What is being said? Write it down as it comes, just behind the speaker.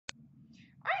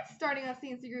starting on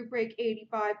CNC Group Break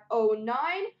 8509.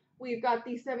 We've got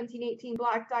the 1718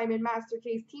 Black Diamond Master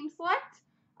Case Team Select.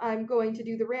 I'm going to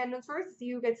do the randoms first to see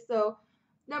who gets the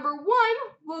number 1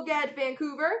 will get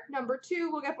Vancouver, number 2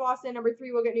 will get Boston, number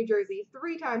 3 will get New Jersey.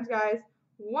 3 times, guys.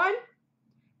 1,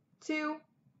 2,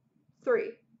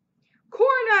 3.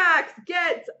 Cornax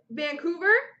gets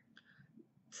Vancouver,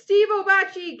 Steve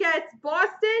Obachi gets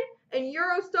Boston, and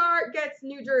Eurostar gets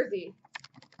New Jersey.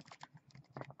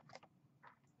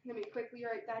 Let me quickly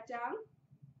write that down.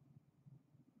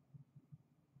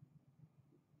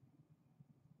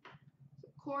 So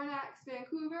Cornax,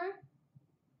 Vancouver.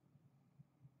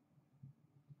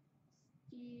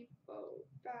 Steve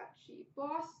Obachi,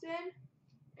 Boston.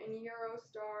 And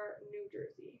Eurostar, New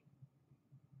Jersey.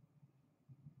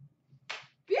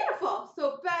 Beautiful.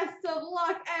 So best of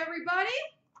luck, everybody.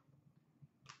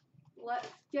 Let's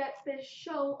get this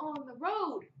show on the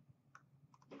road.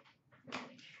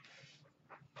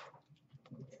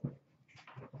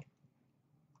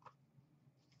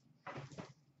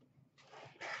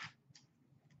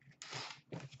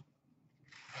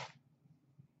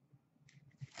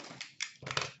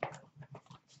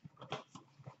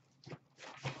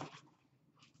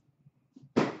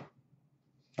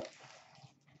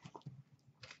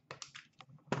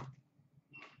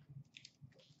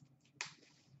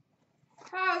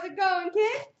 How's it going,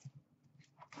 kids?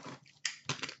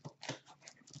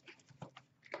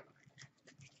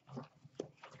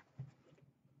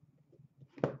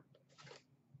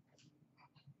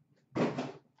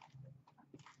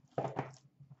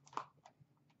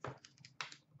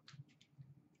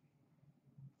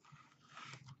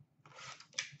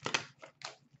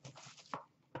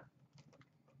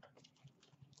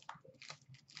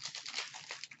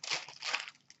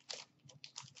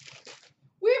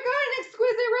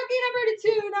 Rookie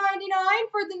number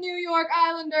 /299 for the New York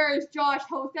Islanders, Josh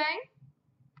Hosang.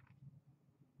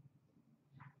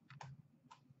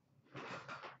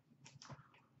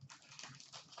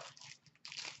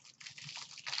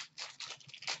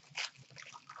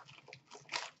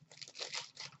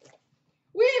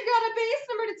 We've got a base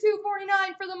number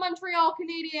 /249 for the Montreal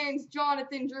Canadiens,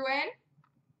 Jonathan Drouin.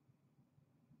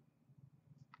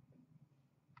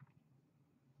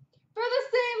 For the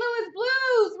St. Louis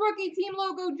Blues, rookie team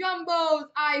logo jumbos,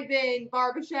 Ivan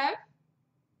Barbashev.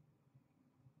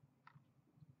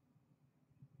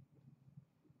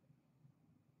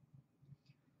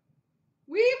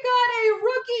 We've got a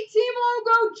rookie team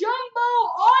logo jumbo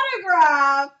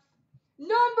autograph,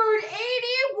 numbered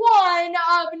 81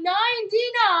 of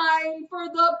 99 for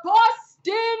the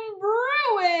Boston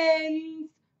Bruins,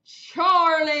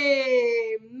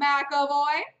 Charlie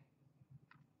McAvoy.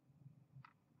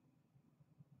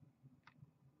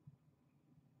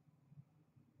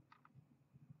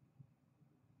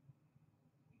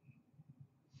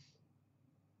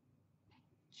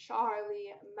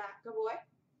 Charlie McAvoy.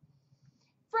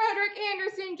 Frederick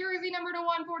Anderson, jersey number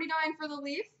 /149 for the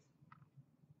Leafs.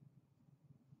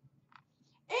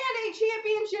 And a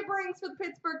championship rings for the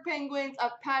Pittsburgh Penguins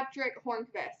of Patrick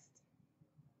Hornqvist.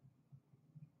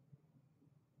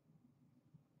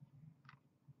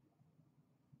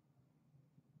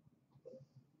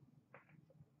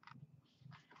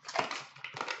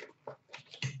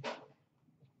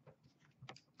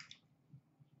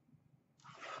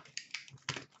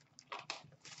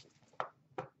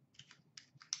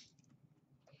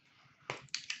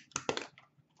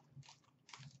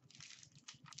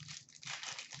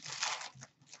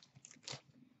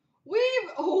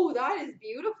 Oh, that is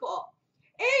beautiful.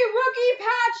 A rookie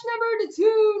patch number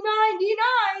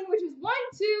 /299, which is 1,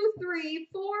 2, 3,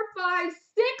 4, 5,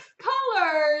 6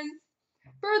 colors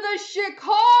for the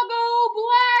Chicago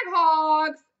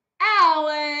Blackhawks,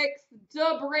 Alex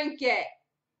DeBrincat.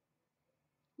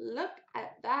 Look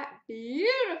at that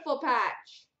beautiful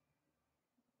patch.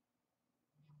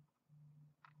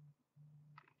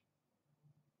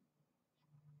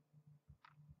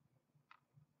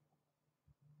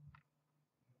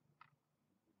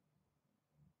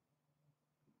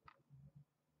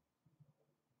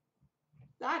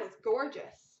 That is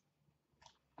gorgeous.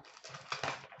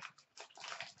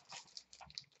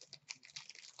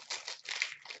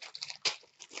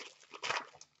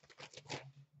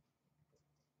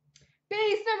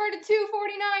 Base number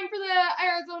 /249 for the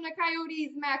Arizona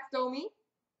Coyotes, Max Domi.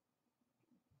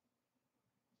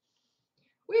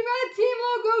 We've got a team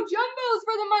logo jumbos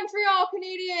for the Montreal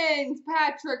Canadiens,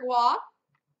 Patrick Waugh.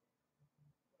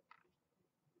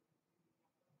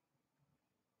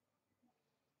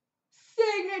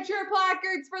 Signature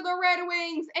placards for the Red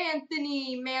Wings,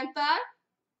 Anthony Mantha.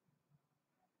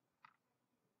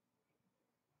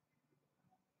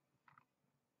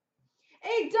 A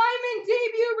A diamond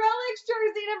debut relics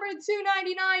jersey number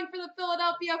 299 for the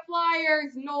Philadelphia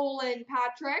Flyers, Nolan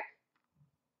Patrick.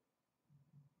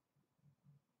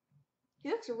 He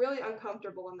looks really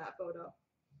uncomfortable in that photo.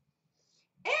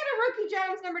 And a rookie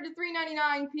gems number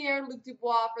 399, Pierre-Luc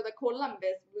Dubois for the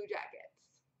Columbus Blue Jackets.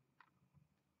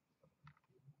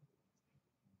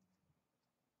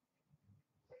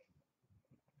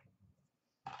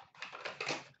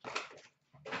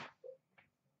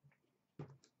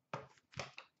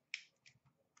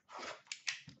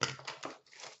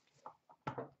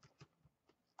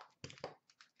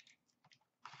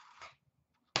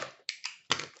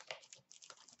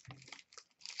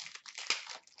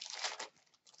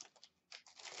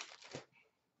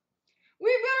 We've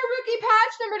got a rookie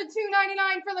patch number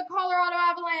 299 for the Colorado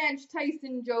Avalanche,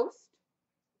 Tyson Jost.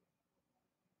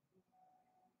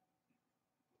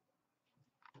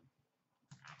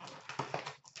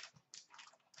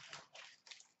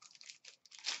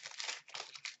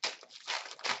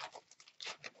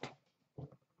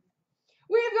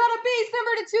 We've got a base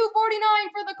number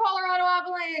 249 for the Colorado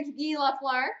Avalanche, Guy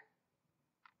Lafleur.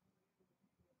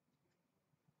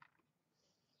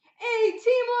 A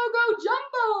team logo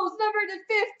jumbos number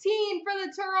 15 for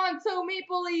the Toronto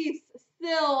Maple Leafs,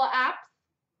 Sil Apps.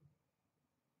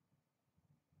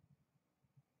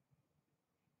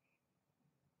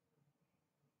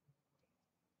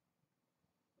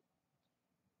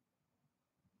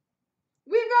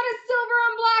 We've got a silver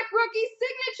on black rookie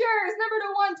signatures, number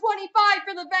 125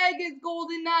 for the Vegas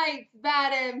Golden Knights,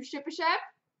 Vadim Shipachyov.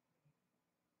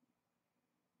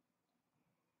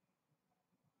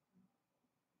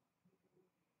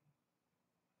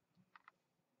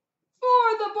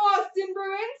 For the Boston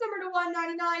Bruins, number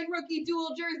 199 rookie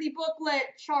dual jersey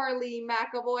booklet, Charlie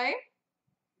McAvoy.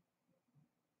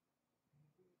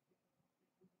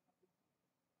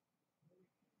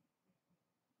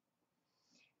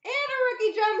 And a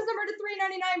rookie gems number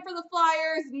 399 for the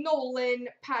Flyers, Nolan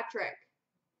Patrick.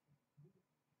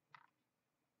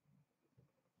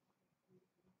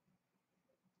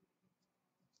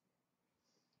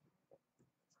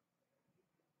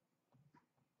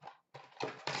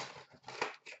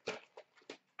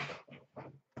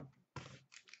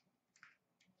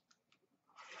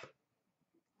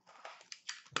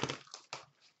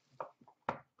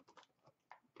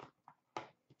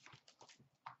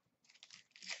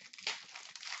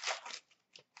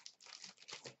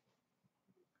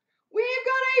 We've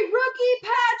got a rookie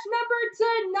patch number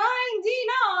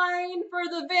 299 for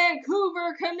the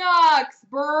Vancouver Canucks,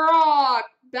 Brock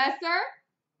Besser.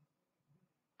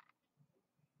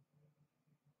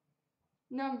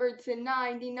 Number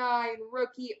 299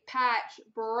 rookie patch,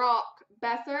 Brock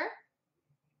Besser.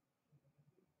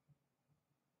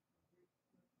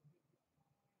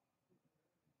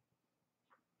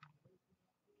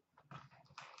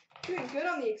 Doing good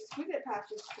on the exquisite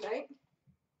patches tonight.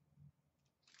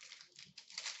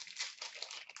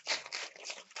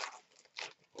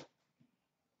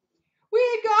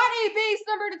 We've got a base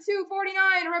number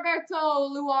 249, Roberto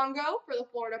Luongo for the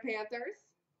Florida Panthers.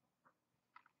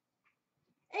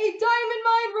 A Diamond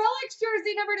Mine Relics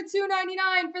jersey number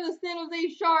 299 for the San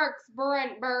Jose Sharks,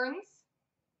 Brent Burns.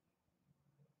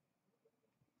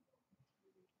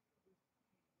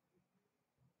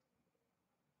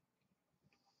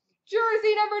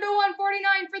 Jersey number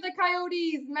 149 for the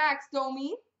Coyotes, Max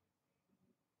Domi.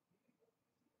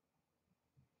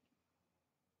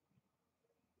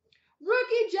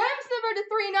 Rookie gems number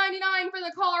 399 for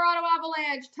the Colorado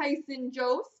Avalanche, Tyson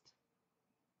Jost.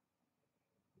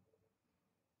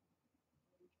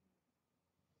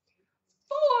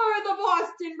 For the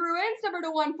Boston Bruins, number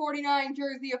 149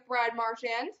 jersey of Brad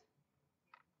Marchand.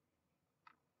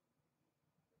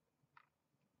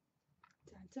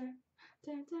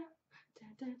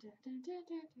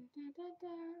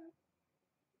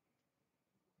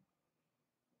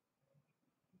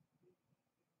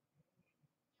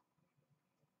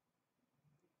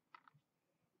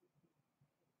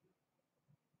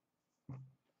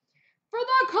 For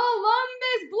the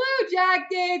Columbus Blue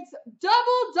Jackets,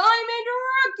 double diamond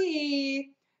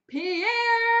rookie,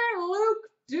 Pierre-Luc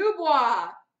Dubois.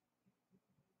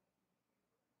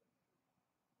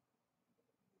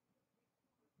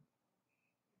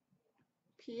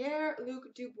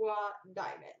 Pierre-Luc Dubois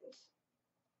diamond.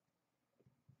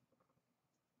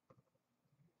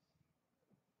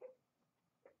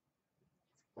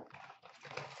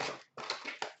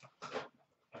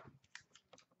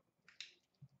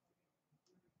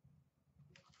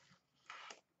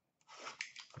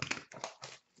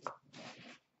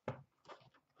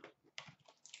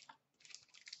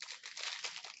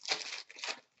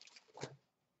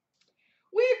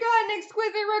 We've got an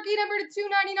exquisite rookie number to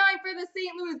 299 for the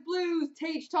St. Louis Blues,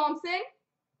 Tage Thompson.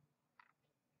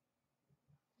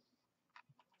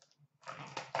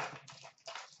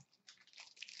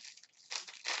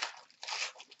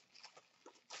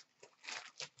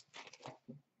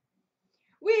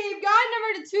 We've got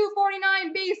number to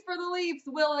 249 base for the Leafs,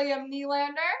 William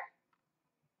Nylander.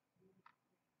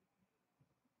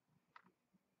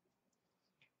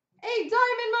 A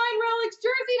Diamond Mine Relics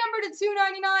jersey number to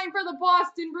 299 for the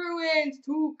Boston Bruins,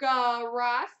 Tuukka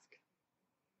Rask.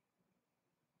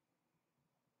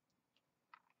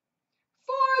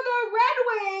 For the Red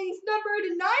Wings, number to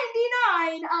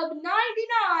 99 of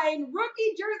 99,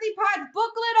 rookie jersey patch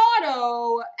booklet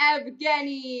auto,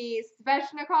 Evgeny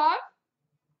Svechnikov.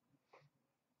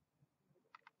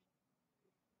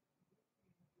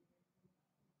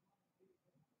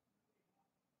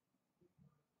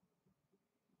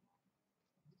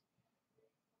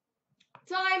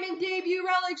 Diamond debut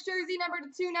relics jersey number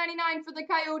to 299 for the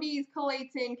Coyotes,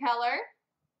 CloutsnChara.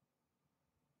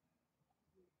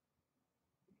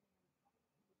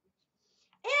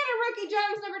 And a rookie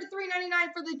gems number to 399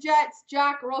 for the Jets,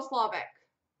 Jack Roslovic.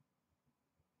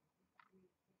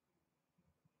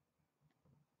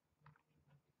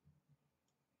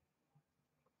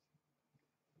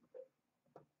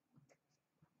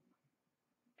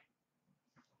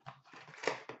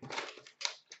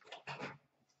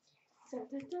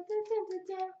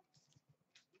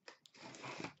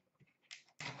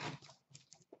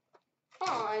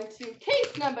 On to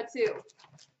case number 2.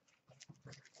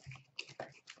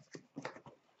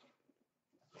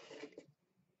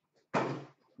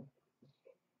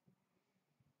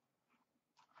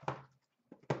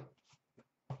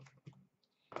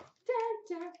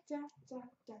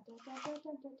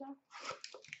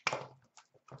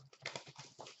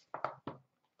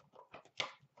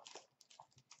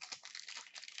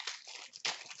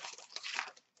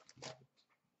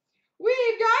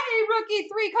 We've got a rookie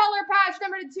 3-color patch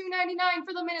number to 299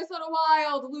 for the Minnesota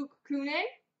Wild, Luke Kunin.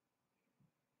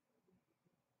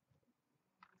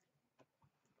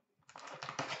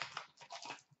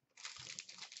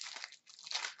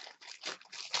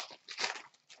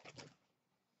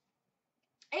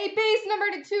 A base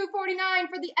number to 249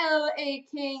 for the LA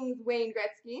Kings, Wayne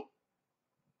Gretzky.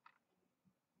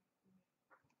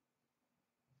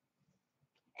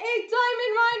 A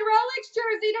Diamond Mine Relics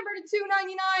jersey number to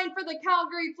 299 for the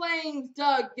Calgary Flames,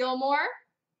 Doug Gilmour.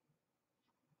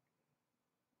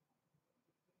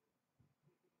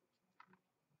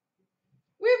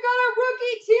 We've got a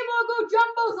rookie Team Logo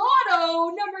Jumbos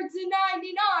auto number to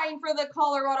 99 for the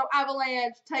Colorado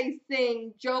Avalanche,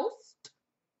 Tyson Jost.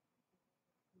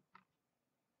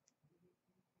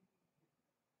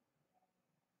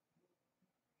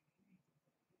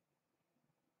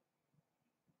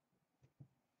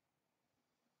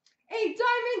 A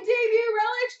Diamond debut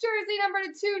relics jersey number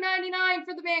to 299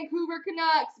 for the Vancouver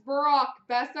Canucks, Brock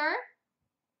Besser.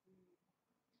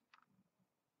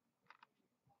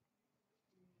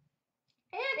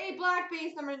 And a black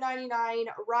base number 99,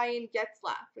 Ryan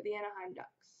Getzlaf for the Anaheim Ducks.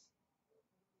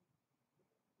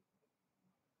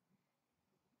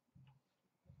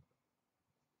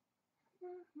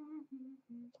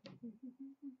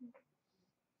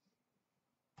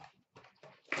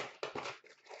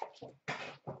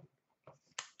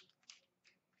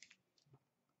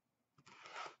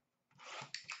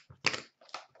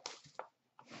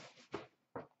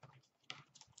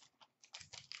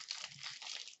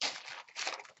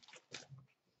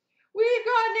 We've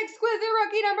got an exquisite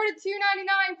rookie number to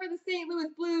 299 for the St. Louis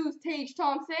Blues, Tage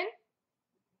Thompson.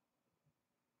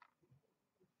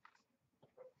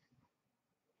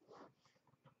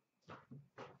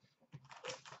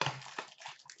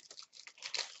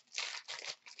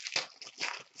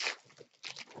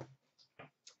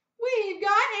 We've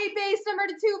got a base number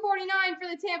to 249 for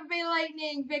the Tampa Bay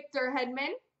Lightning, Victor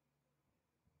Hedman.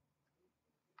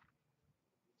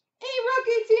 A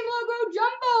rookie Team Logo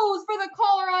Jumbos for the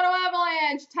Colorado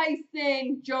Avalanche,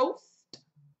 Tyson Jost.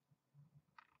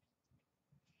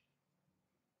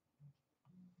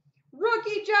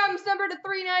 Rookie Gems number to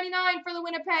 399 for the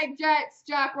Winnipeg Jets,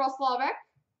 Jack Roslovic.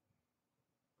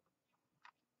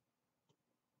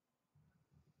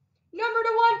 Number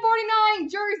to 149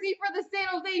 jersey for the San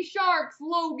Jose Sharks,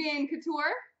 Logan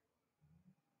Couture.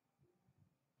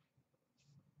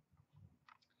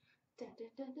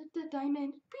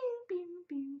 Diamond.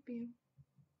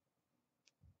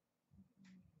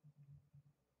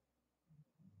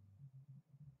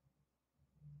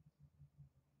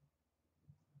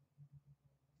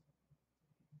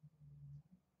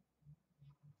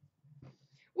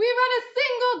 We've got a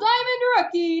single diamond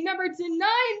rookie, number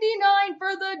 /99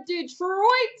 for the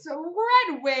Detroit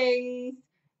Red Wings,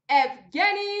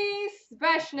 Evgeny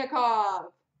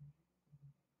Sveshnikov.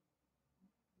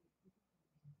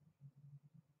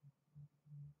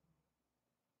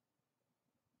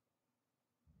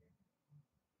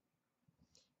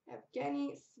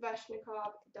 Evgeny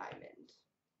Sveshnikov diamond.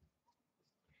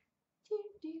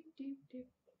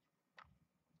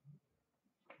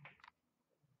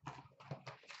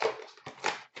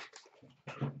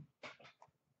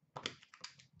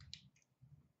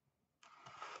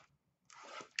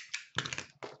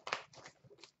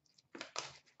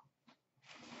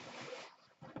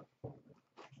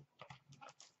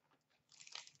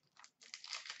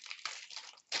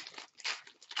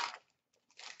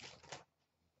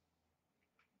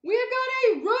 We've got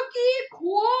a rookie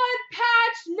quad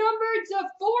patch number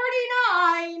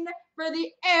 /49 for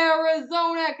the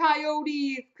Arizona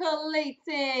Coyotes,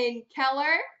 Clayton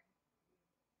Keller.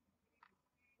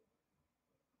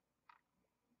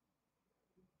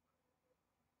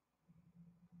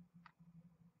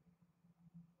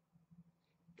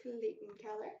 Clayton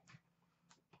Keller.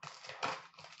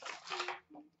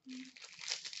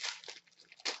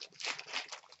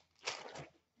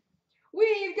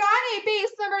 We've got a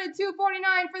base number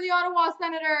 /249 for the Ottawa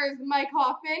Senators, Mike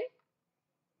Hoffman.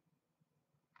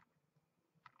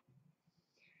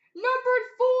 Numbered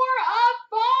 4 of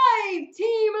 5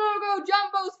 team logo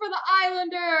jumbos for the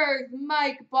Islanders,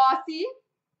 Mike Bossy.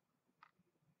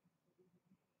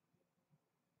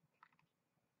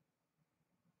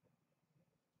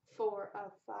 Four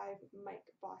of 5, Mike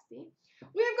Bossy.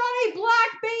 We've got a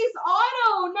black base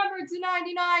auto numbered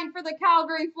 /99 for the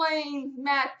Calgary Flames,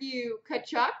 Matthew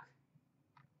Tkachuk.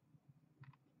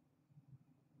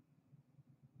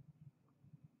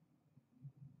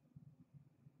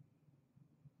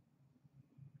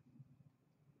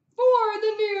 For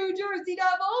the New Jersey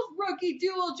Devils, rookie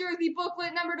dual jersey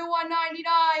booklet number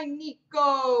 /199,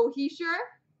 Nico Hischier.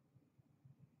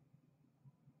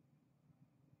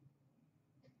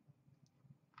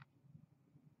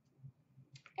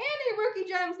 And a rookie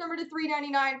gems number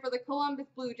 /399 for the Columbus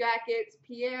Blue Jackets,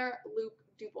 Pierre-Luc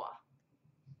Dubois.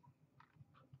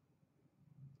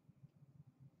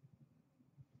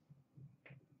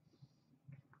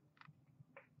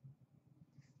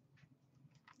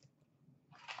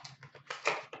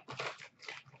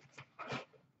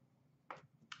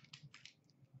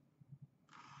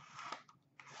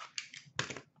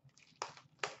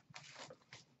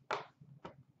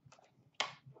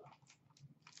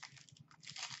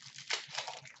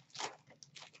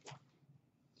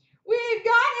 We've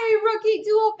got a rookie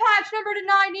dual patch number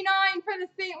 /99 for the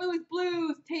St. Louis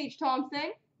Blues, Tage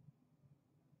Thompson.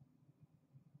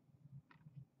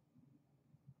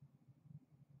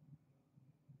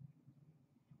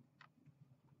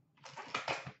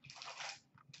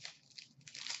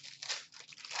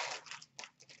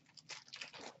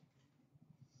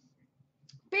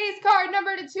 Base card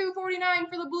number /249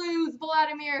 for the Blues,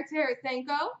 Vladimir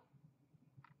Tarasenko.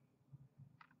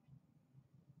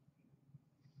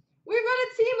 We've got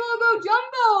a team logo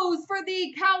jumbos for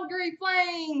the Calgary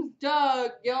Flames,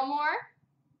 Doug Gilmour.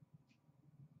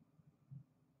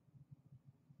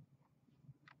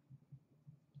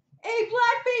 A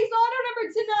black base auto number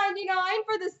 /99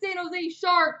 for the San Jose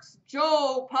Sharks,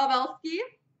 Joe Pavelski.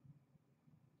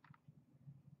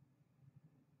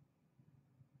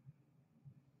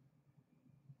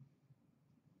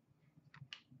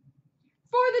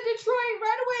 For the Detroit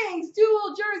Red Wings,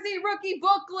 dual jersey rookie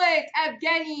booklet,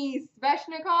 Evgeny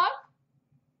Sveshnikov.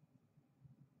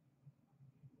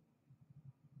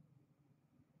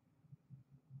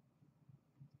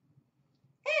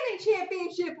 And a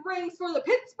championship rings for the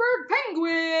Pittsburgh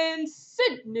Penguins,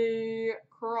 Sidney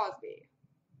Crosby.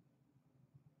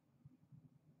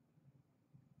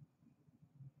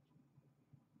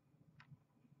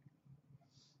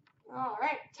 All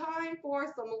right, time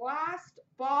for some last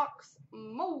box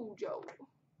mojo.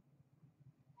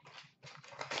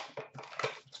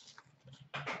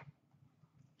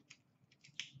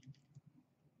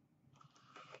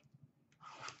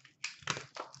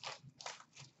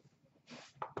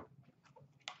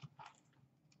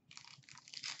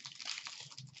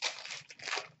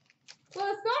 So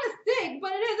it's not a stick,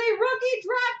 but it is a rookie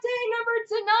draft day number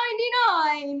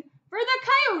 /99 for the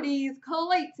Coyotes,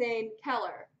 Clayton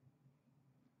Keller.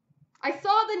 I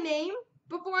saw the name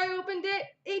before I opened it,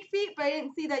 8 feet, but I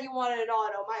didn't see that you wanted an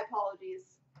auto. My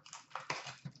apologies.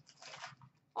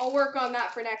 I'll work on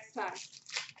that for next time.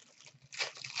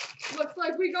 Looks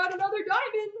like we got another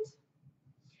diamond.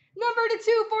 Number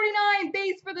 /249,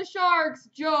 base for the Sharks,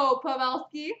 Joe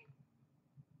Pavelski.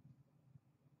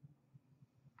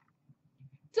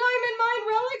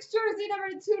 relics jersey number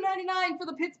 /299 for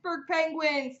the Pittsburgh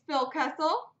Penguins, Phil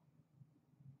Kessel.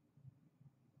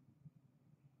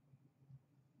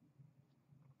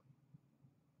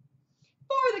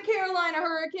 For the Carolina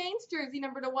Hurricanes, jersey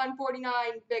number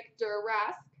 /149, Victor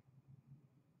Rask.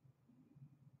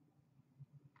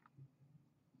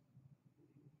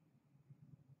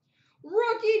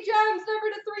 Rookie gems number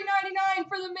 /399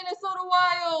 for the Minnesota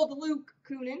Wild, Luke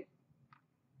Kunin.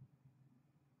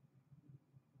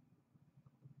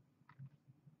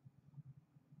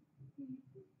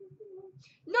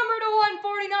 Number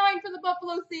 /149 for the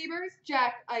Buffalo Sabres,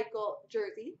 Jack Eichel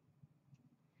jersey.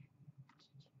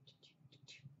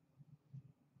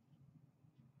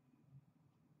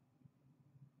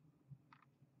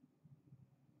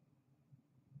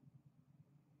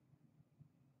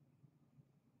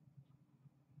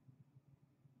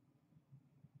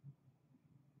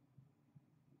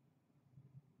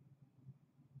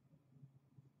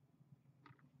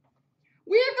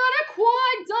 We've got a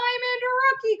quad diamond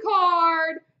rookie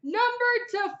card, number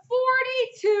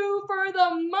 /42 for the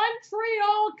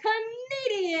Montreal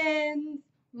Canadiens,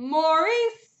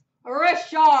 Maurice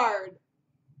Richard.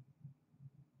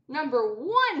 Number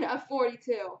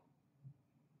 1/42.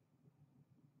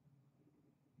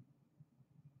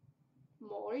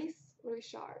 Maurice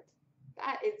Richard.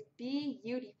 That is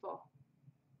beautiful.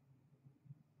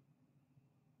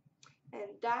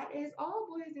 And that is all,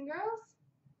 boys and girls.